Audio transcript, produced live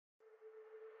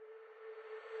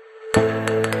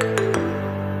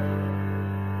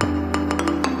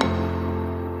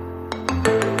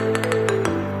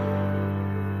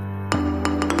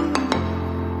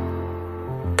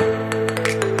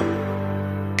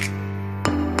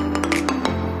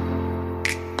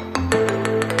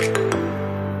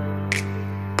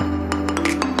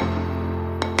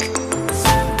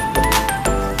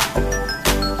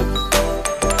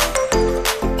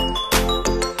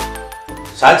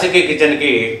సాత్యకి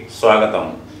కిచెన్కి స్వాగతం.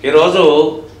 ఈరోజు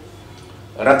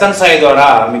రతన్ సాయి ద్వారా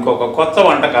మీకు ఒక కొత్త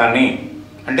వంటకాన్ని,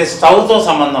 అంటే స్టవ్తో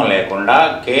సంబంధం లేకుండా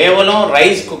కేవలం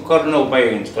రైస్ కుక్కర్ను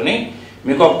ఉపయోగించుకొని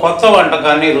మీకు ఒక కొత్త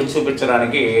వంటకాన్ని రుచి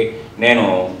చూపించడానికి నేను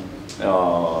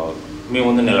మీ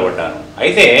ముందు నిలబడ్డాను.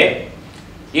 అయితే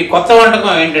ఈ కొత్త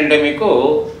వంటకం ఏంటంటే మీకు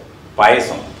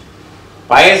పాయసం.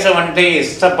 పాయసం అంటే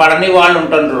ఇష్టపడని వాళ్ళు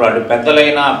ఉంటుంటారు. వాళ్ళు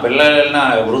పెద్దలైనా పిల్లలైనా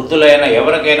వృద్ధులైనా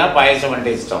ఎవరికైనా పాయసం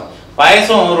అంటే ఇష్టం.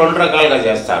 పాయసం రెండు రకాలుగా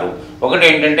చేస్తారు. ఒకటి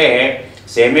ఏంటంటే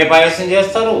సేమియా పాయసం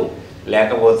చేస్తారు,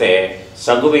 లేకపోతే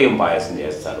సగ్గుబియ్యం పాయసం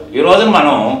చేస్తారు. ఈరోజు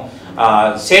మనం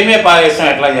సేమియా పాయసం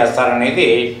ఎట్లా చేస్తారనేది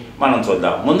మనం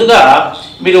చూద్దాం. ముందుగా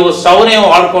మీరు స్టవ్ని ఏం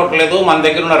వాడుకోవట్లేదు, మన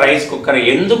దగ్గర ఉన్న రైస్ కుక్కర్.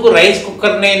 ఎందుకు రైస్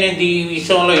కుక్కర్ని నేను ఈ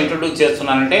విషయంలో ఇంట్రొడ్యూస్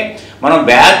చేస్తున్నానంటే, మనం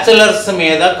బ్యాచిలర్స్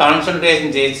మీద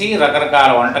కాన్సన్ట్రేషన్ చేసి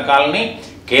రకరకాల వంటకాలని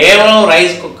కేవలం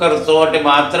రైస్ కుక్కర్ తోటి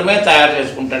మాత్రమే తయారు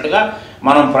చేసుకుంటట్టుగా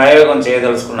మనం ప్రయోగం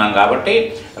చేయదలుచుకున్నాం. కాబట్టి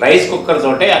రైస్ కుక్కర్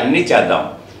తోటే అన్నీ చేద్దాం.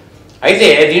 అయితే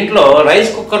దీంట్లో రైస్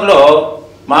కుక్కర్లో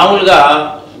మామూలుగా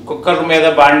కుక్కర్ మీద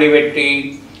బాండి పెట్టి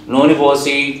నూనె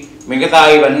పోసి మిగతా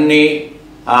ఇవన్నీ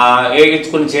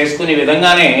వేగించుకుని చేసుకునే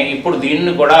విధంగానే ఇప్పుడు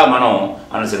దీన్ని కూడా మనం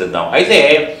అనుసరిద్దాం. అయితే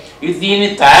దీన్ని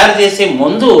తయారు చేసే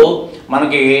ముందు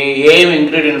మనకి ఏం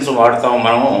ఇంగ్రీడియంట్స్ వాడతాం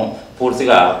మనము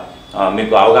పూర్తిగా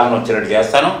మీకు అవగాహన వచ్చేటట్టు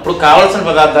చేస్తాను. ఇప్పుడు కావాల్సిన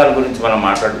పదార్థాల గురించి మనం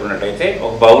మాట్లాడుకున్నట్టయితే,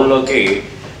 ఒక బౌల్లోకి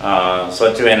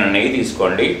స్వచ్ఛమైన నెయ్యి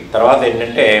తీసుకోండి. తర్వాత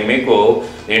ఏంటంటే మీకు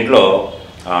దీంట్లో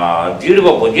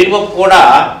జీడిపప్పు కూడా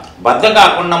బద్ద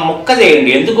కాకుండా ముక్క చేయండి.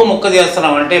 ఎందుకు ముక్క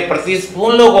చేస్తున్నామంటే ప్రతి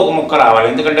స్పూన్లో ఒక ముక్క రావాలి.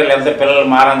 ఎందుకంటే లేకపోతే పిల్లలు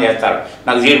మారం చేస్తారు,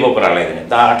 నాకు జీడిపప్పు రాలేదని.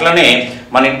 అట్లనే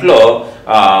మన ఇంట్లో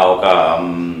ఒక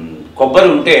కొబ్బరి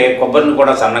ఉంటే కొబ్బరిని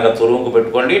కూడా సన్నగా తురుముకు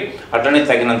పెట్టుకోండి. అట్లనే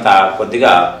తగినంత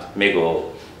కొద్దిగా మీకు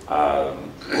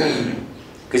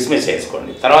కిస్మిస్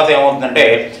వేసుకోండి. తర్వాత ఏమవుతుందంటే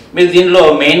మీరు దీనిలో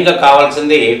మెయిన్గా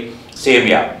కావాల్సింది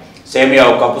సేమియా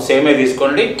ఒక కప్పు సేమియా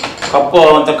తీసుకోండి. కప్పు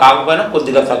అంత కాకపోయినా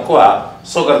కొద్దిగా తక్కువ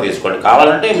షుగర్ తీసుకోండి.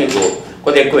 కావాలంటే మీకు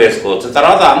కొద్దిగా ఎక్కువ వేసుకోవచ్చు.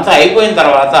 తర్వాత అంతా అయిపోయిన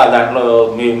తర్వాత దాంట్లో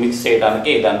మీరు మిక్స్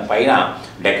చేయడానికి దానిపైన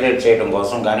డెకరేట్ చేయడం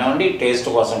కోసం కానివ్వండి, టేస్ట్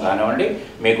కోసం కానివ్వండి,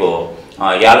 మీకు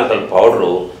యాలకుల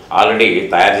పౌడరు ఆల్రెడీ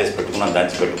తయారు చేసి పెట్టుకున్నాను,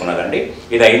 దంచి పెట్టుకున్నదండి.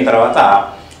 ఇది అయిన తర్వాత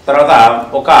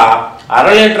ఒక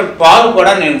 1/2 లీటర్ పాలు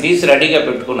కూడా నేను తీసి రెడీగా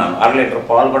పెట్టుకున్నాను. 1/2 లీటర్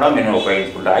పాలు కూడా నేను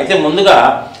ఉపయోగించుకుంటాను. అయితే ముందుగా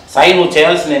సాయి నువ్వు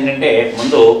చేయాల్సింది ఏంటంటే,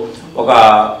 ముందు ఒక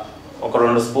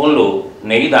 2 స్పూన్లు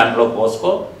నెయ్యి దాంట్లో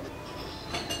పోసుకో.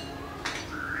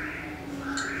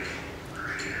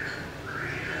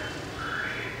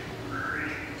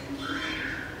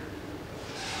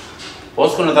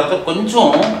 పోసుకున్న తర్వాత కొంచెం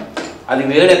అది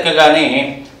వేడెక్కగానే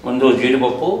ముందు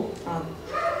జీడిపప్పు,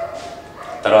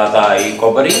 తర్వాత ఈ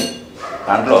కొబ్బరి,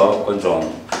 దాంట్లో కొంచెం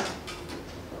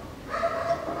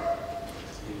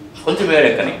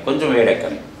వేడెక్కని కొంచెం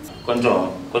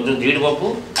జీడిపప్పు,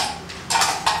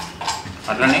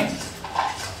 అట్లనే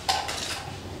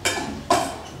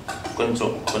కొంచెం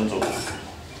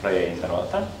ఫ్రై అయిన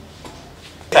తర్వాత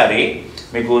సరే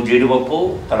మీకు జీడిపప్పు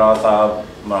తర్వాత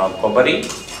కొబ్బరి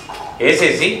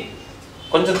వేసేసి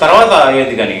కొంచెం తర్వాత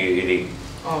ఏది కానీ ఇది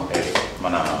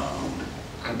మన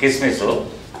కిస్మిస్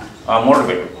మూడ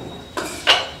పెట్టు.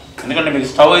 ఎందుకంటే మీకు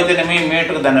స్టవ్ అయితేనేమి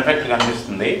ఇమ్మీడియట్గా దాని ఎఫెక్ట్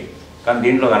కనిపిస్తుంది, కానీ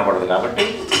దీంట్లో కనపడదు. కాబట్టి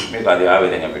మీకు అది ఆ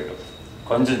విధంగా పెట్టు.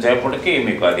 కొంచెం సేపటికి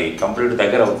మీకు అది కంప్లీట్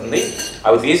దగ్గర అవుతుంది.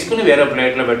 అవి తీసుకుని వేరే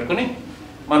ప్లేట్లో పెట్టుకుని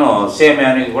మనం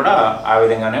సేమియాని కూడా ఆ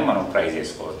విధంగానే మనం ఫ్రై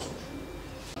చేసుకోవచ్చు.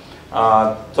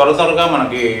 త్వరగా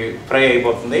మనకి ఫ్రై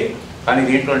అయిపోతుంది. కానీ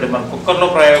దీంట్లో అంటే మనం కుక్కర్లో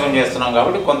ప్రయోగం చేస్తున్నాం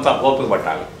కాబట్టి కొంత ఓపిక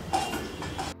పట్టాలి.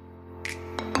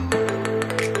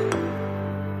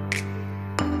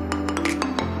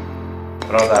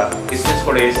 తర్వాత కిస్మిస్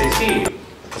కూడా వేసేసి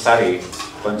ఒకసారి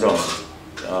కొంచెం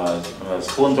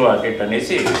స్పూన్తో అటు ఇటు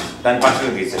అనేసి దాన్ని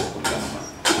పక్కకి తీసేసుకుంటాను.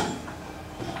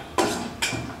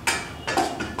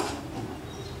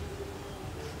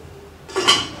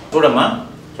 చూడమ్మా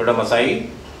సాయి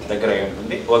దగ్గర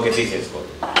ఉంటుంది. ఓకే,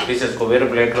 తీసేసుకో వేరే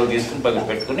ప్లేట్లో తీసుకుని పక్కన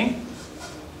పెట్టుకుని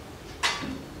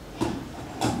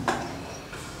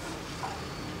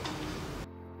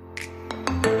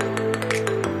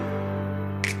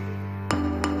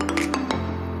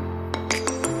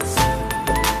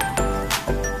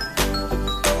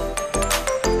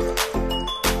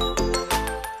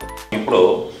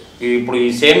ఇప్పుడు ఈ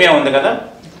సేమియా ఉంది కదా,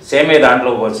 సేమియా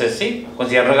దాంట్లో వచ్చేసి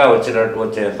కొంచెం ఎర్రగా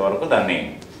వచ్చేంత వరకు దాన్ని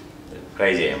ఫ్రై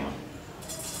చేయమ్మా.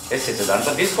 వేసేసి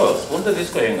దాంట్లో స్పూన్తో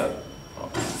తీసుకో, ఏం కాదు.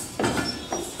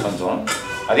 కొంచెం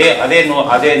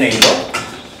అదే నెయ్యిలో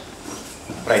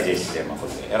ఫ్రై చేసేసేమ్మా.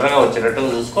 కొద్దిగా ఎర్రగా వచ్చేటట్టు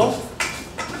చూసుకో.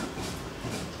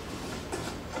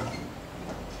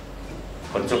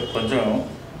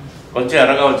 కొంచెం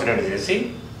ఎర్రగా వచ్చినట్టు చేసి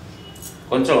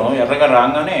కొంచెం ఎర్రగా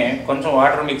రాగానే కొంచెం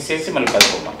వాటర్ మిక్స్ చేసి మళ్ళీ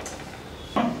కలుపుకుందాం.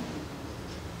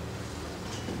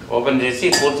 ఓపెన్ చేసి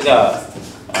పూర్తిగా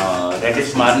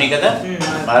రెడ్డిష్ మారినాయి కదా,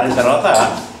 మారిన తర్వాత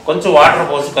కొంచెం వాటర్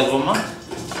పోసి కలుపుమ్మా.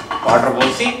 వాటర్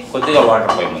పోసి కొద్దిగా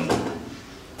వాటర్ పోయి ముందు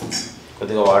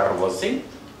కొద్దిగా వాటర్ పోసి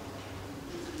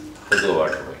కొద్దిగా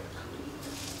వాటర్ పోయి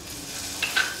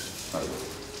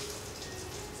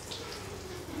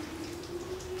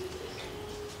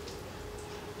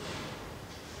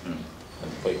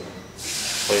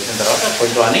పోసిన తర్వాత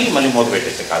కొంచెం అని మళ్ళీ మూత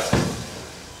పెట్టేసి కాస్త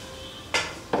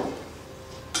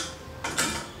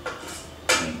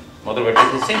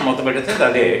మూత పెట్టేసి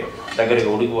అదే దగ్గరికి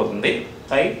ఉడికిపోతుంది.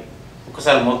 అయి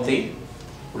ఒకసారి మూర్తి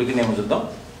ఉడికినేమో చూద్దాం.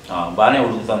 బాగానే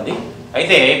ఉడుకుతుంది.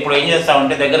 అయితే ఇప్పుడు ఏం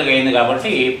చేస్తామంటే దగ్గరకు అయింది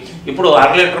కాబట్టి ఇప్పుడు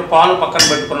 1/2 లీటర్ పాలు పక్కన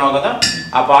పెట్టుకున్నావు కదా,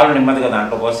 ఆ పాలు నెమ్మదిగా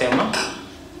దాంట్లో పోసేయమ్మా.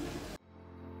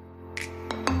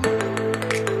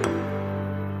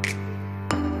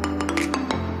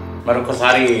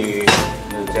 మరొకసారి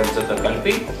చెంచాతో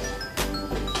కలిపి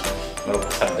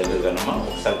మరొకసారి దగ్గరగానమ్మా,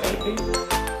 ఒకసారి కలిపి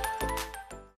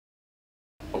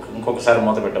ఇంకొకసారి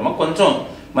మూత పెట్టమ్మా. కొంచెం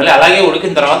మళ్ళీ అలాగే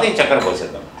ఉడికిన తర్వాత ఈ చక్కెర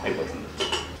పోసేద్దాం, అయిపోతుంది.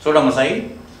 చూడమ్మా సాయి,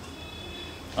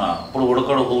 ఇప్పుడు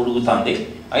ఉడుకుతుంది.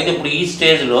 అయితే ఇప్పుడు ఈ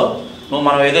స్టేజ్లో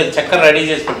మనం ఏదో చక్కెర రెడీ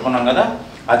చేసి పెట్టుకున్నాం కదా,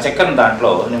 ఆ చక్కెరను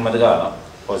దాంట్లో నెమ్మదిగా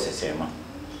పోసేసేయమ్మా.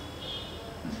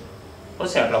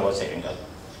 అట్లా పోసేయం కాదు,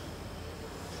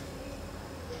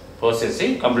 పోసేసి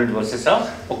కంప్లీట్ పోసేసా.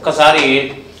 ఒక్కసారి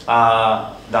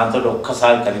దాంతో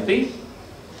ఒక్కసారి కలిపి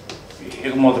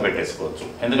ఇక మూత పెట్టేసుకోవచ్చు.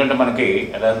 ఎందుకంటే మనకి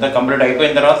అదంతా కంప్లీట్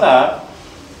అయిపోయిన తర్వాత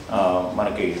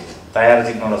మనకి తయారు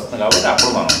సిగ్నల్ వస్తుంది కాబట్టి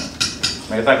అప్పుడు మనం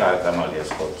మిగతా కార్యక్రమాలు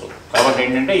చేసుకోవచ్చు. కాబట్టి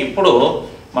ఏంటంటే ఇప్పుడు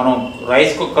మనం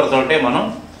రైస్ కుక్కర్ తోటే మనం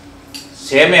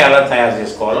సేమియా ఎలా తయారు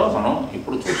చేసుకోవాలో మనం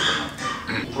ఇప్పుడు చూసుకున్నాం.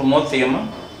 ఇప్పుడు మూత తీయమ్మా,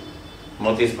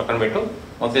 మూత తీసి పక్కన పెట్టు.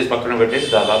 మూత తీసి పక్కన పెట్టేసి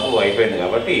దాదాపు అయిపోయింది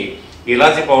కాబట్టి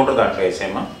ఇలాచీ పౌడర్ దాంట్లో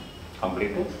వేసేయమ్మా.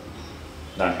 కంప్లీట్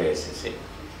దాంట్లో వేసేసి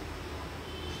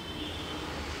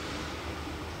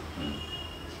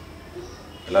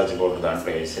ఇలాచీ పౌడర్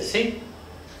దాంట్లో వేసేసి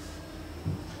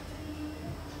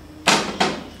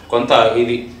కొంత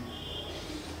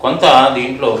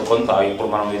దీంట్లో కొంత ఇప్పుడు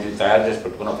మనం ఇది తయారు చేసి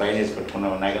పెట్టుకున్న ఫ్రై చేసి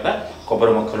పెట్టుకున్నవి ఉన్నాయి కదా,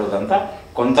 కొబ్బరి ముక్కలు ఇదంతా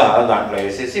కొంత దాంట్లో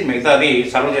వేసేసి మిగతా అది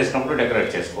సర్వ్ చేసినప్పుడు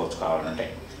డెకరేట్ చేసుకోవచ్చు. కావాలంటే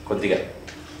కొద్దిగా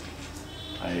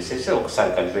వేసేసి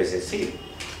ఒకసారి కలిపేసేసి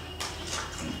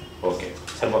ఓకే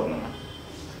సరిపోతుందమ్మా.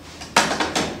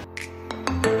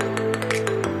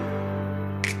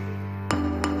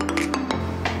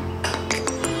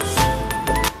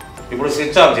 ఇప్పుడు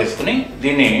స్విచ్ ఆఫ్ చేసుకుని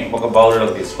దీన్ని ఒక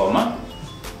బౌల్లోకి తీసుకోమా.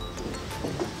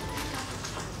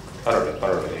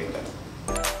 పర్వాలేదు ఇంకా.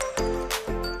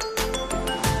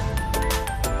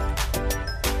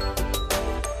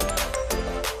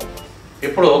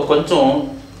 ఇప్పుడు కొంచెం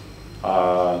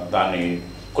దాన్ని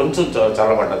కొంచెం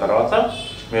చల్లబడ్డ తర్వాత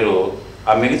మీరు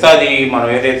ఆ మిగతాది మనం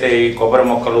ఏదైతే ఈ కొబ్బరి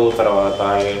మొక్కలు తర్వాత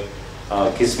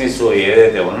కిస్మిస్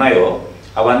ఏదైతే ఉన్నాయో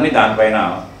అవన్నీ దానిపైన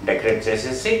డెకరేట్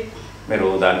చేసేసి మీరు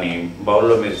దాన్ని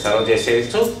బౌల్లో మీరు సర్వ్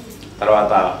చేసేయచ్చు.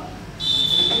 తర్వాత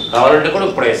కావాలంటే కూడా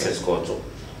ఇప్పుడు వేసేసుకోవచ్చు.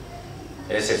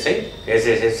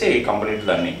 వేసేసేసి కంప్లీట్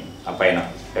దాన్ని ఆ పైన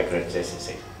డెకరేట్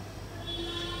చేసేసి.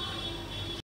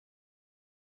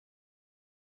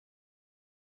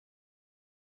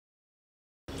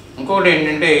 ఇంకొకటి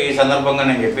ఏంటంటే ఈ సందర్భంగా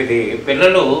నేను చెప్పేది,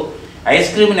 పిల్లలు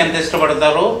ఐస్ క్రీమ్ని ఎంత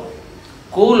ఇష్టపడతారో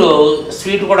కూల్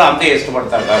స్వీట్ కూడా అంతే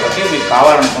ఇష్టపడతారు. కాబట్టి మీకు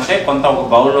కావాలనుకుంటే కొంత ఒక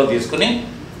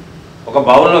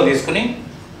బౌల్లో తీసుకుని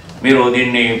మీరు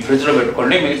దీన్ని ఫ్రిడ్జ్లో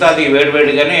పెట్టుకోండి. మిగతాది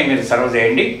వేడివేడిగానే మీరు సర్వ్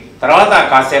చేయండి. తర్వాత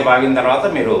కాసేపు ఆగిన తర్వాత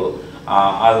మీరు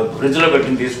ఫ్రిడ్జ్లో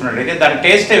పెట్టి తీసుకున్నట్లయితే దాని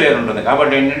టేస్టే వేరు ఉంటుంది.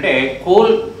 కాబట్టి ఏంటంటే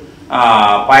కూల్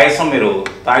పాయసం మీరు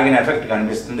తాగిన ఎఫెక్ట్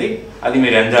కనిపిస్తుంది, అది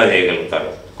మీరు ఎంజాయ్ చేయగలుగుతారు.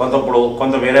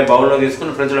 కొంత వేరే బౌల్లో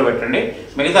తీసుకుని ఫ్రిడ్జ్లో పెట్టండి,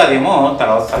 మిగతాదేమో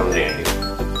తర్వాత సర్వ్ చేయండి.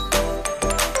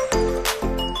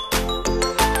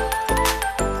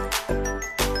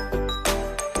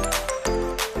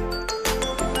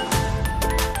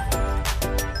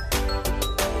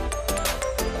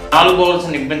 నాలుగు బౌల్స్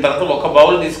నింపిన తర్వాత ఒక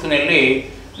బౌల్ తీసుకుని వెళ్ళి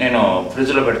నేను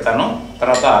ఫ్రిడ్జ్లో పెడతాను.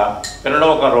 తర్వాత పిల్లలు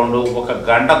ఒక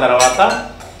గంట తర్వాత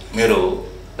మీరు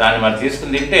దాన్ని మరి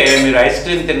తీసుకుని తింటే మీరు ఐస్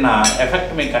క్రీమ్ తిన్న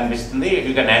ఎఫెక్ట్ మీకు కనిపిస్తుంది.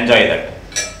 You can enjoy that.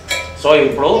 So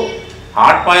ఇప్పుడు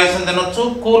హాట్ పాయసం తినొచ్చు,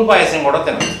 కూల్ పాయసం కూడా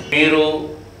తినొచ్చు. మీరు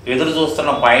ఎదురు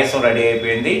చూస్తున్న పాయసం రెడీ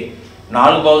అయిపోయింది.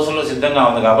 4 బౌల్స్లో సిద్ధంగా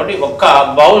ఉంది కాబట్టి ఒక్క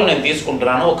బౌల్ నేను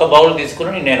తీసుకుంటున్నాను. ఒక బౌల్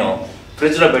తీసుకుని నేను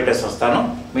ఫ్రిడ్జ్లో పెట్టేసి వస్తాను.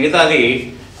 మిగతాది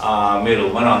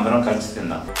మనం అందరం కలిసి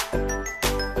తిందాం.